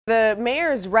The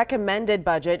mayor's recommended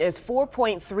budget is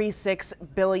 $4.36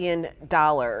 billion.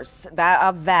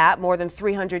 Of that, more than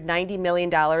 $390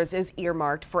 million is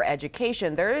earmarked for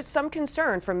education. There is some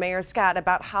concern from Mayor Scott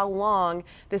about how long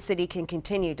the city can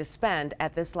continue to spend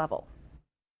at this level.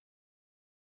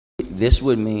 This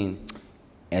would mean,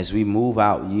 as we move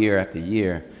out year after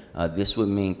year, this would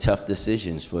mean tough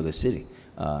decisions for the city.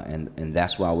 And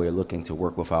that's why we're looking to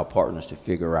work with our partners to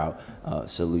figure out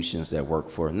solutions that work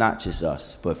for not just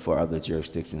us, but for other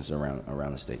jurisdictions around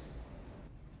the state.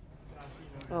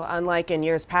 Well, unlike in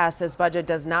years past, this budget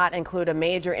does not include a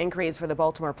major increase for the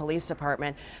Baltimore Police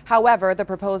Department. However, the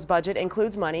proposed budget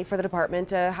includes money for the department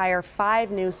to hire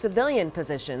 5 new civilian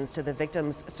positions to the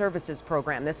Victims Services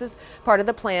Program. This is part of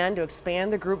the plan to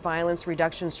expand the group violence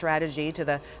reduction strategy to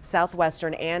the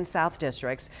Southwestern and South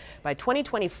districts. By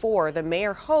 2024, the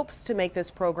mayor hopes to make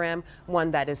this program one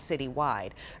that is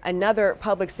citywide. Another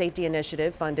public safety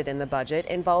initiative funded in the budget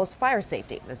involves fire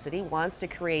safety. The city wants to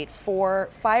create 4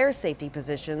 fire safety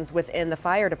positions within the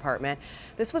fire department.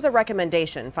 This was a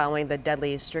recommendation following the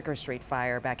deadly Stricker Street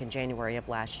fire back in January of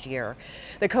last year.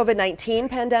 The COVID-19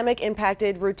 pandemic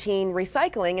impacted routine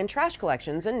recycling and trash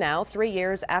collections, and now, 3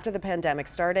 years after the pandemic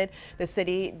started, the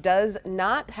city does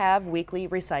not have weekly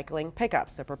recycling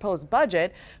pickups. The proposed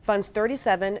budget funds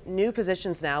 37 new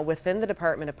positions now within the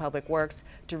Department of Public Works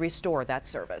to restore that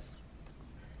service.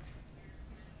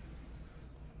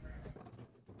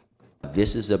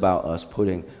 This is about us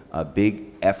putting a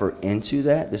big effort into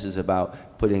that. This is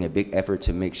about putting a big effort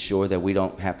to make sure that we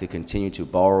don't have to continue to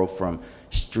borrow from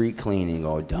street cleaning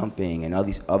or dumping and all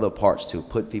these other parts to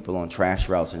put people on trash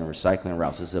routes and recycling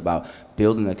routes. This is about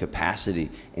building the capacity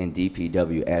in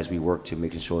DPW as we work to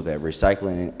making sure that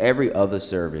recycling and every other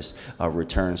service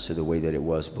returns to the way that it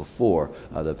was before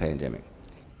the pandemic.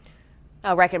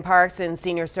 Rec and Parks and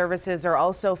Senior Services are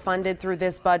also funded through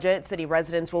this budget. City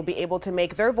residents will be able to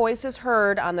make their voices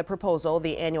heard on the proposal.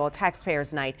 The annual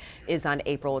Taxpayers Night is on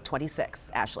April 26.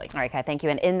 Ashley. All right, Kai, thank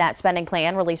you. And in that spending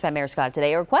plan released by Mayor Scott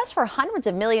today, a request for hundreds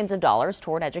of millions of dollars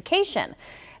toward education.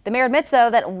 The mayor admits,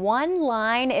 though, that one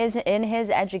line is in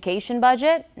his education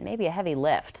budget, maybe a heavy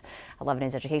lift. 11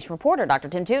 News education reporter Dr.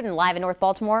 Tim Tootin live in North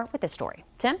Baltimore with this story.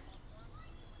 Tim?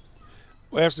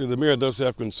 Well, actually, the mayor does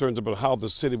have concerns about how the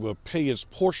city will pay its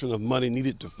portion of money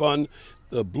needed to fund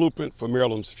the blueprint for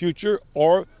Maryland's future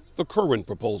or the Kirwan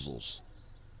proposals.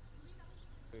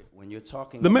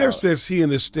 The mayor says he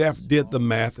and his staff did the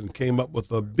math and came up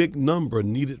with a big number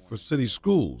needed for city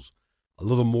schools, a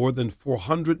little more than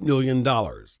 $400 million.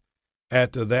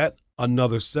 Add to that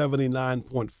another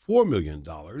 $79.4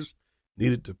 million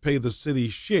needed to pay the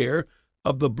city's share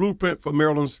of the blueprint for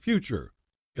Maryland's future.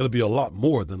 It'll be a lot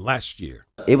more than last year.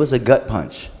 It was a gut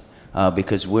punch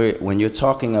because when you're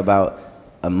talking about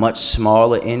a much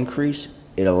smaller increase,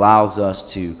 it allows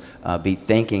us to be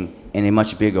thinking in a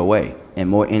much bigger way and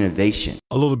more innovation.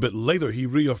 A little bit later, he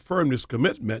reaffirmed his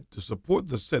commitment to support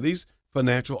the city's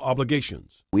financial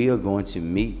obligations. We are going to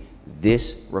meet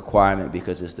this requirement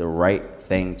because it's the right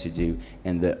thing to do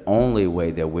and the only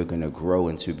way that we're going to grow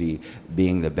into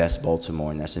being the best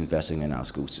Baltimore, and that's investing in our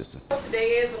school system. Today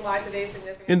is and why today is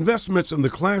significant. Investments in the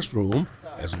classroom,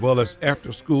 as well as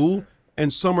after school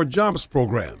and summer jobs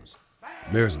programs.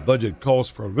 Mayor's budget calls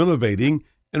for renovating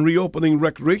and reopening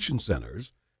recreation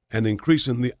centers and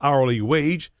increasing the hourly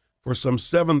wage for some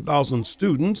 7,000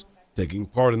 students taking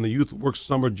part in the Youth Works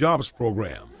Summer Jobs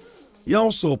Program. He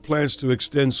also plans to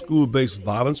extend school-based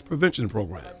violence prevention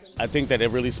programs. I think that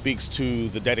it really speaks to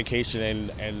the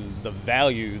dedication and the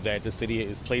value that the city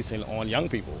is placing on young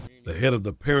people. The head of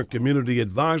the Parent Community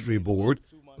Advisory Board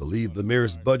believed the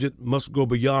mayor's budget must go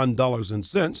beyond dollars and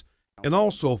cents and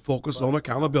also focus on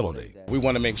accountability. We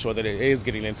want to make sure that it is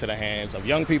getting into the hands of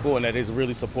young people and that it's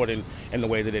really supported in the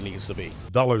way that it needs to be.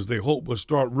 Dollars they hope will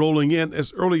start rolling in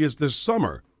as early as this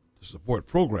summer to support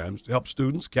programs to help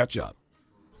students catch up.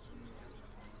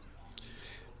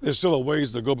 There's still a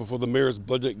ways to go before the mayor's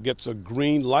budget gets a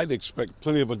green light. Expect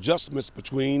plenty of adjustments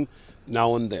between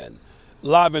now and then.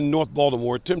 Live in North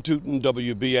Baltimore, Tim Tootin,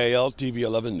 WBAL-TV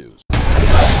 11 News.